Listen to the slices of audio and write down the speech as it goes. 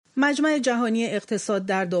مجمع جهانی اقتصاد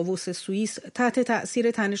در داووس سوئیس تحت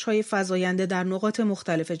تأثیر تنش‌های فزاینده در نقاط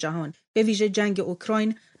مختلف جهان، به ویژه جنگ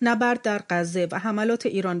اوکراین، نبرد در غزه و حملات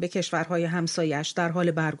ایران به کشورهای همسایه‌اش در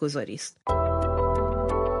حال برگزاری است.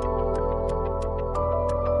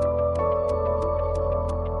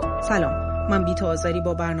 سلام، من بیت آذری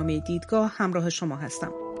با برنامه دیدگاه همراه شما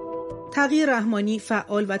هستم. تقی رحمانی،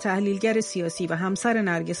 فعال و تحلیلگر سیاسی و همسر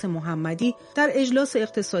نرگس محمدی، در اجلاس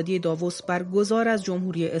اقتصادی داووس بر گذار از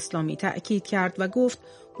جمهوری اسلامی تاکید کرد و گفت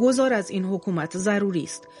گذار از این حکومت ضروری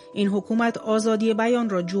است. این حکومت آزادی بیان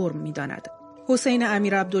را جرم می‌داند. حسین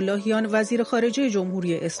امیرعبداللهیان، وزیر خارجه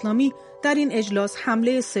جمهوری اسلامی، در این اجلاس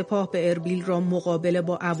حمله سپاه به اربیل را مقابله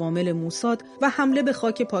با عوامل موساد و حمله به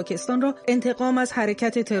خاک پاکستان را انتقام از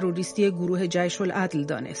حرکت تروریستی گروه جیش العدل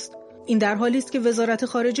دانست. این در حالی است که وزارت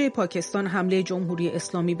خارجه پاکستان حمله جمهوری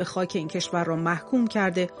اسلامی به خاک این کشور را محکوم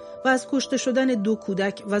کرده و از کشته شدن 2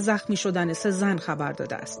 کودک و زخمی شدن 3 زن خبر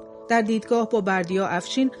داده است. در دیدگاه با بردیا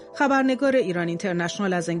افشین، خبرنگار ایران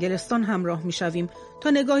اینترنشنال از انگلستان همراه می‌شویم تا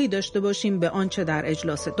نگاهی داشته باشیم به آنچه در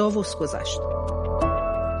اجلاس داووس گذشت.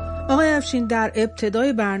 آقای افشین، در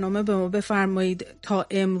ابتدای برنامه به ما بفرمایید تا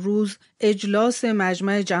امروز اجلاس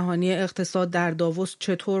مجمع جهانی اقتصاد در داووس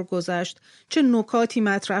چطور گذشت؟ چه نکاتی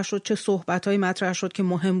مطرح شد؟ چه صحبت‌هایی مطرح شد که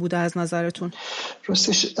مهم بوده از نظرتون؟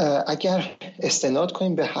 راستش اگر استناد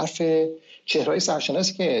کنیم به حرف چهره‌های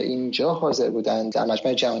سرشناسی که اینجا حاضر بودند در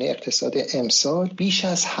مجمع جهانی اقتصاد امسال، بیش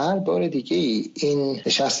از هر بار دیگه این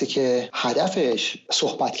نشستی که هدفش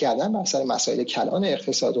صحبت کردن بر سر مسائل کلان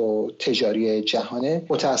اقتصاد و تجاری جهانه،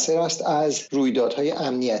 متأثر است از رویدادهای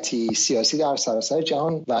امنیتی سیاسی در سراسر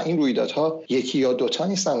جهان و این رویدادها یکی یا دوتا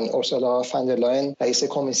نیستن. اورسولا فاندرلاین، رئیس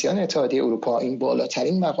کمیسیون اتحادیه اروپا، این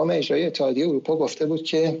بالاترین مقام اجرایی اتحادیه اروپا، گفته بود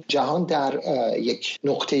که جهان در یک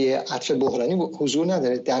نقطه عطف بحرانی حضور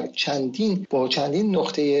نداره، در چندین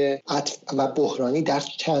نقطه عطف و بحرانی در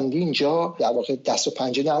چندین جا در واقع دست و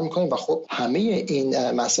پنجه نرم می‌کنیم و خب همه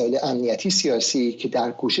این مسائل امنیتی سیاسی که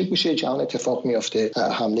در گوشه گوشه جهان اتفاق میفته،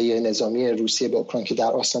 حمله نظامی روسیه به اوکراین که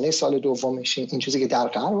در آستانه سال دومش، این چیزی که در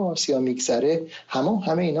غرب آسیا میگذره،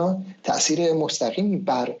 همه اینا تأثیر مستقیمی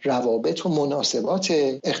بر روابط و مناسبات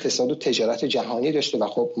اقتصاد و تجارت جهانی داشته و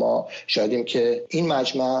خب ما شاهدیم که این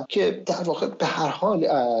مجمع که در واقع به هر حال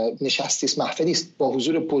نشستی است، محفلی است با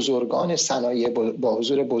حضور بزرگان صنایع، با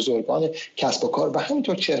حضور بزرگان کسب و کار و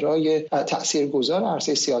همینطور چهره‌های تاثیرگذار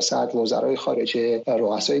عرصه سیاست، وزرای خارجه،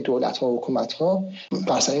 رؤسای دولت‌ها و حکومت‌ها،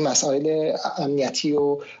 بر سر این مسائل امنیتی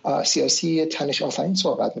و سیاسی تنش آفرین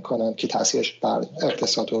صحبت می‌کنند که تاثیرش بر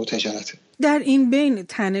اقتصاد و تجارت. در این بین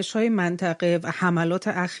تنش‌های منطقه و حملات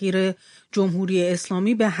اخیر جمهوری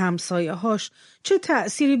اسلامی به همسایه‌هاش چه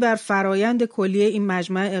تأثیری بر فرایند کلی این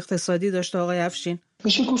مجمع اقتصادی داشته آقای افشین؟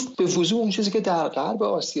 میشه گفت به وضوح اون چیزی که در غرب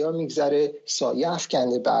آسیا میگذره سایه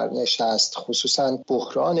افکنده بر نشست، خصوصا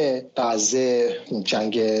بحران غزه،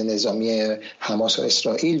 جنگ نظامی حماس و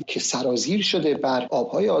اسرائیل که سرازیر شده بر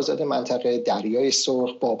آبهای آزاد منطقه، دریای سرخ،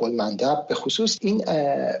 باب المندب، به خصوص این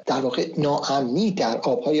در واقع ناامنی در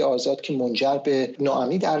آبهای آزاد که منجر به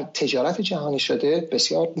ناامنی در تجارت جهانی شده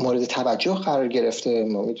بسیار مورد توجه قرار گرفته.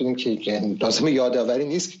 ما میدونیم که لازم یادآوری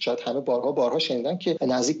نیست که شاید همه بارها شنیدن که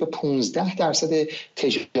نزدیک به 15%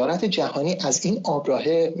 تجارت جهانی از این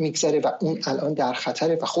آبراهه میگذره و اون الان در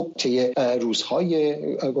خطره و خب طی روزهای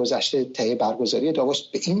گذشته طی برگزاری داووس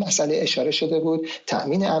به این مسئله اشاره شده بود،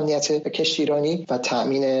 تأمین امنیت کشتیرانی و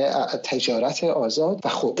تأمین تجارت آزاد و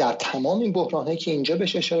خب در تمام این بحران‌هایی که اینجا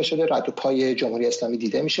بهش اشاره شده رد و پای جمهوری اسلامی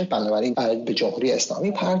دیده میشه، بنابراین به جمهوری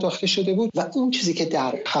اسلامی پرداخته شده بود و اون چیزی که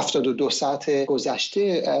در 72 ساعت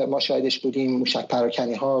گذشته ما شاهدش بودیم، موشک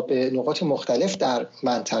پراکنی‌ها به نقاط مختلف در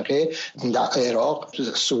منطقه، در عراق،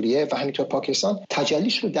 سوریه و همینطور پاکستان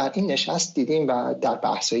تجلیش رو در این نشست دیدیم و در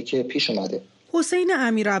بحثایی که پیش اومده. حسین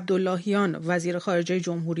امیرعبداللهیان، وزیر خارجه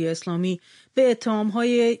جمهوری اسلامی، به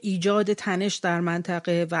اتهام‌های ایجاد تنش در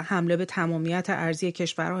منطقه و حمله به تمامیت ارضی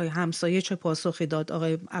کشورهای همسایه چه پاسخی داد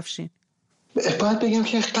آقای افشین؟ باید بگم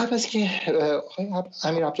که قبل از که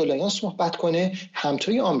امیرعبداللهیان صحبت کنه،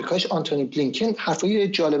 همتای آمریکایش آنتونی بلینکن حرفای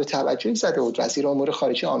جالب توجهی زده بود. وزیر امور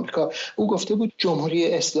خارجه آمریکا، او گفته بود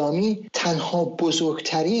جمهوری اسلامی تنها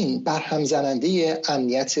بزرگترین برهم زننده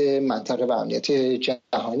امنیت منطقه و امنیت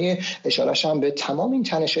جهانی. اشارهش هم به تمام این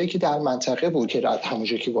تنشایی که در منطقه بود که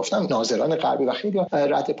همونجوری که گفتم ناظران غربی و خیلی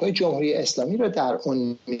رد پای جمهوری اسلامی رو در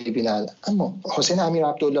اون می‌بینن. اما حسین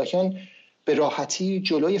امیرعبداللهیان به راحتی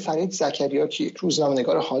جلوی فرید زکریا که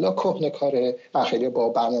روزنامه‌نگار حالا کهنه‌کار خیلی با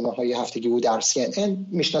برنامه‌های هفتگی او در CNN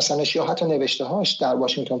میشناسنش یا حتی نوشته‌هاش در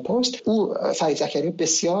واشنگتن پست، او فرید زکریا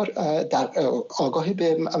بسیار در آگاه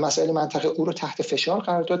به مسائل منطقه او رو تحت فشار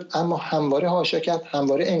قرار داد، اما همواره حاشیه کرد،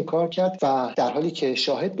 همواره انکار کرد و در حالی که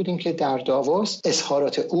شاهد بودیم که در داووس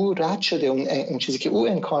اظهارات او رد شده، اون چیزی که او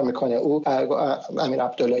انکار میکنه. او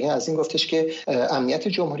امیرعبداللهیان از این گفتش که امنیت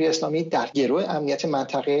جمهوری اسلامی در گروه امنیت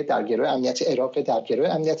منطقه، در گروه امنیت عراق، در گروه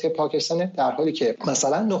امنیت پاکستان، در حالی که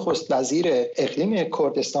مثلا نخست وزیر اقلیم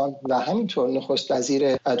کردستان و همینطور نخست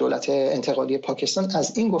وزیر دولت انتقالی پاکستان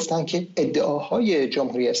از این گفتن که ادعاهای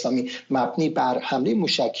جمهوری اسلامی مبنی بر حمله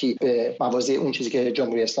موشکی به مواضع اون چیزی که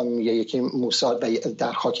جمهوری اسلامی میگه، یکی موساد و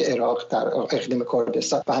در خاک عراق، در اقلیم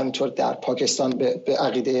کردستان و همینطور در پاکستان به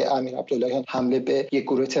عقیده امیرعبداللهیان حمله به یک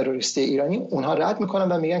گروه تروریستی ایرانی، اونها رد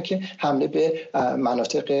میکنن و میگن که حمله به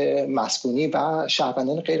مناطق مسکونی و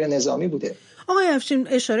شهروندان غیر نظامی بوده. آقای افشین،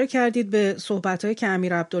 اشاره کردید به صحبت‌هایی که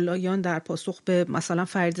امیرعبداللهیان در پاسخ به مثلا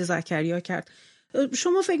فرید زکریا کرد.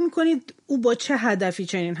 شما فکر می‌کنید او با چه هدفی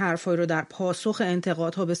چنین حرفایی رو در پاسخ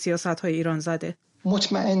انتقادها به سیاست‌های ایران زده؟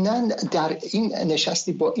 مطمئناً در این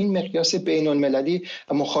نشستی با این مقیاس بین‌المللی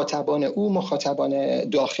مخاطبان او مخاطبان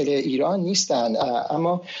داخل ایران نیستند،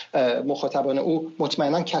 اما مخاطبان او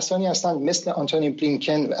مطمئناً کسانی هستند مثل آنتونی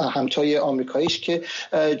بلینکن همتای آمریکاییش که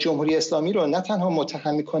جمهوری اسلامی رو نه تنها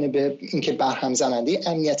متهم می‌کنه به اینکه برهم زننده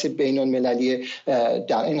امنیت بین‌المللی،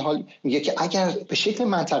 در این حال میگه که اگر به شکل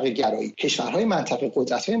منطقه گرایی کشورهای منطقه،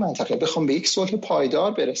 قدرت‌های منطقه بخوام به یک صلح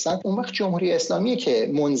پایدار برسن، اون وقت جمهوری اسلامی که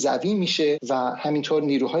منزوی میشه و همینطور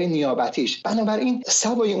نیروهای نیابتیش. بنابراین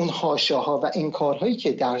سوای اون حاشاها و انکارهایی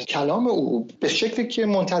که در کلام او به شکلی که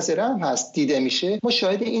منتظره هم هست دیده میشه، ما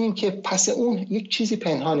شاهد اینیم که پس اون یک چیزی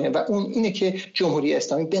پنهانه و اون اینه که جمهوری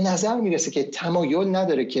اسلامی به نظر میرسه که تمایل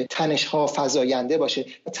نداره که تنش‌ها فزاینده باشه،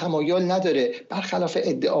 تمایل نداره برخلاف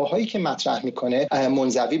ادعاهایی که مطرح میکنه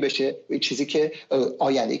منزوی بشه، چیزی که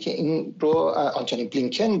آینده که این رو آنتونی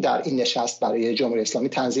بلینکن در این نشست برای جمهوری اسلامی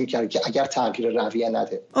تنظیم کرد که اگر تغییر رویه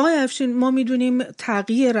نده. آقای افشین، ما میدونیم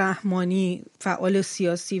تقی رحمانی، فعال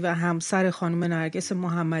سیاسی و همسر خانم نرگس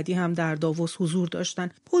محمدی هم در داووس حضور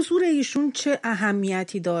داشتن. حضور ایشون چه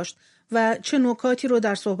اهمیتی داشت و چه نکاتی رو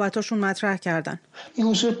در صحبتاشون مطرح کردن؟ این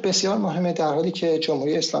حضور بسیار مهمه در حالی که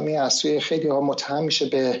جمهوری اسلامی از سوی خیلی ها متهم میشه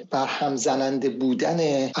به برهم زننده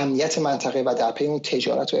بودن امنیت منطقه و در پی اون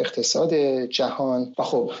تجارت و اقتصاد جهان و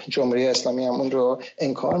خب جمهوری اسلامی هم اون رو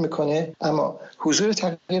انکار میکنه، اما حضور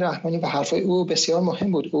تقی رحمانی و حرفای او بسیار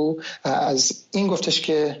مهم بود. او از این گفتش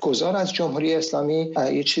که گذار از جمهوری اسلامی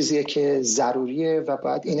یه چیزیه که ضروریه و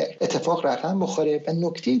باید این اتفاق رقم بخوره. و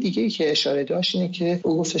نکته دیگه‌ای که اشاره داشت اینه که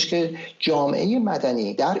او گفتش که جامعه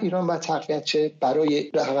مدنی در ایران باید تقویت شه،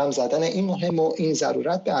 برای رقم زدن این مهم و این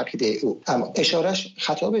ضرورت به عقیده او. اما اشارش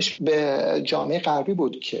خطابش به جامعه غربی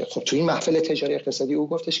بود که خب تو این محفل تجاری اقتصادی او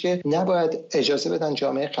گفتش که نباید اجازه بدن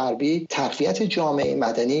جامعه غربی تقویت جامعه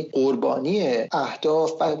مدنی قربانی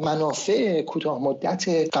اهداف و منافع کوتاه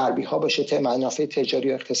مدت غربی ها باشه تا منافع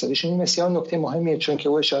تجاری و اقتصادیشون. این بسیار نکته مهمیه، چون که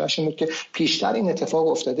او اشارهش این بود که پیشتر این اتفاق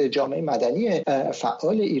افتاده، جامعه مدنی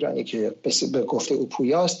فعال ایرانی که به گفته او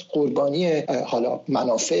پویاست قربانی حالا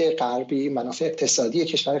منافع غربی، منافع اقتصادی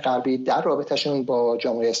کشور غربی در رابطه‌شون با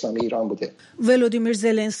جمهوری اسلامی ایران بوده. ولودیمیر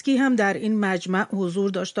زلنسکی هم در این مجمع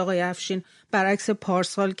حضور داشت آقای افشین، برعکس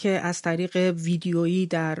پارسال که از طریق ویدیویی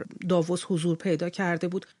در داووس حضور پیدا کرده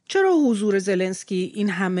بود. چرا حضور زلنسکی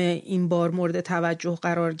این بار مورد توجه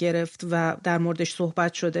قرار گرفت و در موردش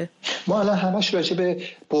صحبت شده؟ ما الان همش راجع به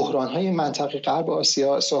بحران‌های منطقه غرب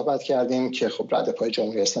آسیا صحبت کردیم که خب رد پای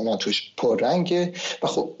جمهوری اسلامی توش پررنگه و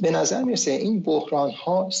خب به نظر میرسه این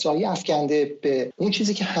بحران‌ها سایه افکنده به اون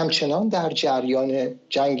چیزی که همچنان در جریان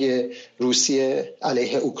جنگ روسیه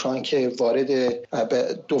علیه اوکراین که وارد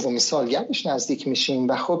به دومین سالگردش نزدیک میشیم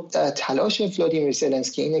و خب تلاش ولودیمیر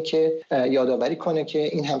زلنسکی اینه که یادآوری کنه که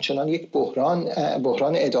این همچنان یک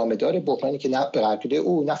بحران ادامه داره، بحرانی که نه به عقیده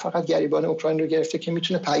او نه فقط گریبان اوکراین رو گرفته که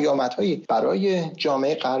میتونه پیامدهایی برای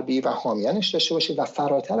جامعه غربی و حامیانش داشته باشه و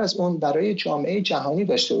فراتر از اون برای جامعه جهانی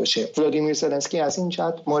داشته باشه. ولودیمیر زلنسکی از این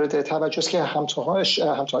جهت مورد توجه است که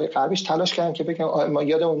همتاهای غربیش تلاش کردن که بگن ما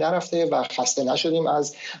یادمون نرفته و خسته نشدیم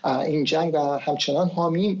از این جنگ و همچنان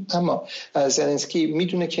حامیم، اما زلنسکی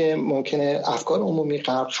میدونه که ممکنه افکار عمومی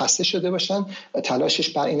غرب خسته شده باشن. تلاشش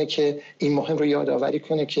بر اینه که این مهم رو یادآوری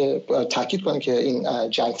کنه، که تاکید کنه که این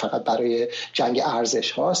جنگ فقط برای جنگ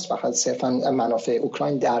ارزش هاست، فقط صرفا منافع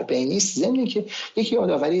اوکراین در بین نیست. ضمن که یک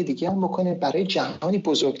یادآوری دیگه هم بکنه برای جهانی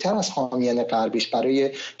بزرگتر از حامیان غربیش،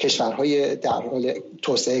 برای کشورهای در حال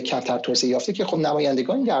توسعه توسعه کمتر توسعه یافته که خب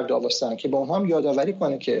نمایندگان در داووس دارن که با اونها هم یادآوری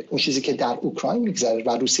کنه که اون چیزی که در اوکراین میگذره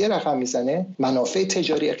و روسیه رقم میزنه منافع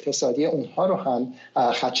تجاری اقتصادی اونها رو هم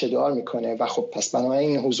خدشه‌دار میکنه و خب پس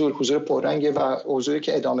بنابراین حضور پررنگ و حضوری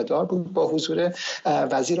که ادامه دار بود با حضور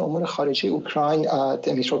وزیر امور خارجه اوکراین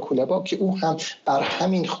دمیترو کولبا که او هم بر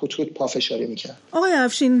همین خطوط پافشاری میکرد. آقای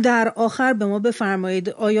افشین، در آخر به ما بفرمایید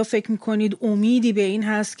آیا فکر میکنید امیدی به این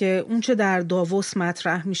هست که اونچه در داووس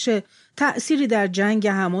مطرح میشه تأثیری در جنگ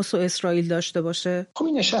حماس و اسرائیل داشته باشه؟ خب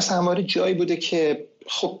این نشست همواره جایی بوده که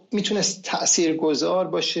خب میتونست تأثیرگذار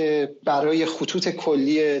باشه برای خطوط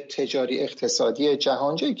کلی تجاری اقتصادی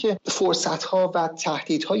جهان، جایی که فرصت‌ها و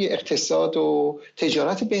تهدیدهای اقتصاد و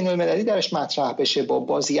تجارت بین‌المللی درش مطرح بشه با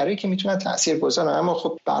بازیگرایی که میتونن تأثیرگذارن. اما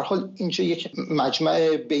خب به هر حال اینجا یک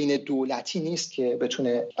مجمع بین دولتی نیست که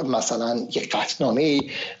بتونه مثلا یک قطعنامه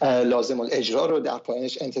لازم الاجرا رو در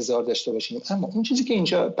پایانش انتظار داشته باشیم. اما اون چیزی که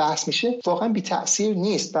اینجا بحث میشه واقعا بی تأثیر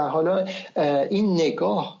نیست و حالا این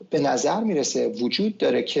نگاه به نظر میرسه وجود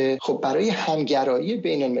داره که خب برای همگرایی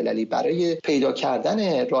بین المللی، برای پیدا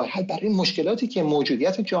کردن راه حل برای مشکلاتی که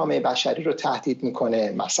موجودیت جامعه بشری رو تهدید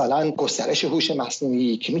میکنه، مثلا گسترش هوش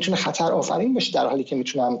مصنوعی که میتونه خطر آفرین باشه در حالی که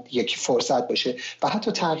میتونه یک فرصت باشه و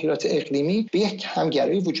حتی تغییرات اقلیمی، به یک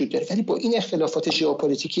همگرایی وجود داره. ولی با این اختلافات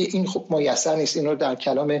ژئوپلیتیکی این خب میسر نیست. این رو در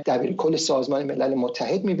کلام دبیر کل سازمان ملل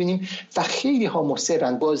متحد میبینیم و خیلی ها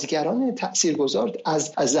مصرن، بازیگران تاثیرگذار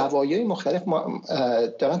از زوایای مختلف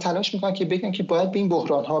دارن تلاش میکنن که بگن که باید به این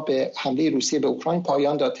بحران‌ها، به حمله روسیه به اوکراین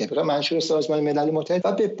پایان داد طبق منشور سازمان ملل متحد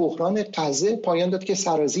و به بحران غزه پایان داد که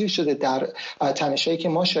سرازیر شده در تنشایی که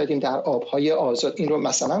ما شاهدیم در آبهای آزاد. این رو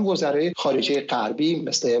مثلا وزرای خارجه غربی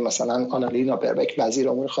مثلا آنالینا بربک وزیر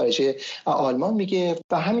امور خارجه آلمان میگه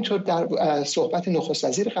و همینطور در صحبت نخست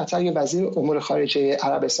وزیر قطر یا وزیر امور خارجه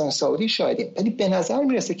عربستان سعودی شاهدیم. ولی به نظر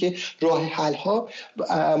میرسه که راه حل‌ها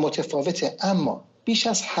متفاوته. اما بیش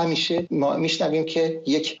از همیشه ما میشنویم که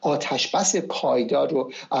یک آتشبس پایدار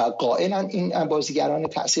رو قائلن این بازیگران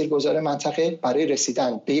تاثیرگذار منطقه برای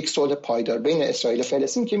رسیدن به یک صلح پایدار بین اسرائیل و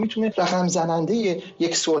فلسطین که میتونه رقم زننده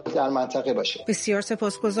یک صلح در منطقه باشه. بسیار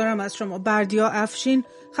سپاسگزارم از شما بردیا افشین،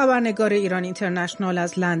 خبرنگار ایران اینترنشنال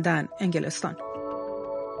از لندن، انگلستان.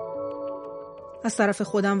 از طرف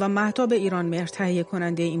خودم و مهتاب ایران مهر تهیه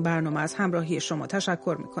کننده این برنامه از همراهی شما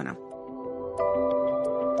تشکر میکنم.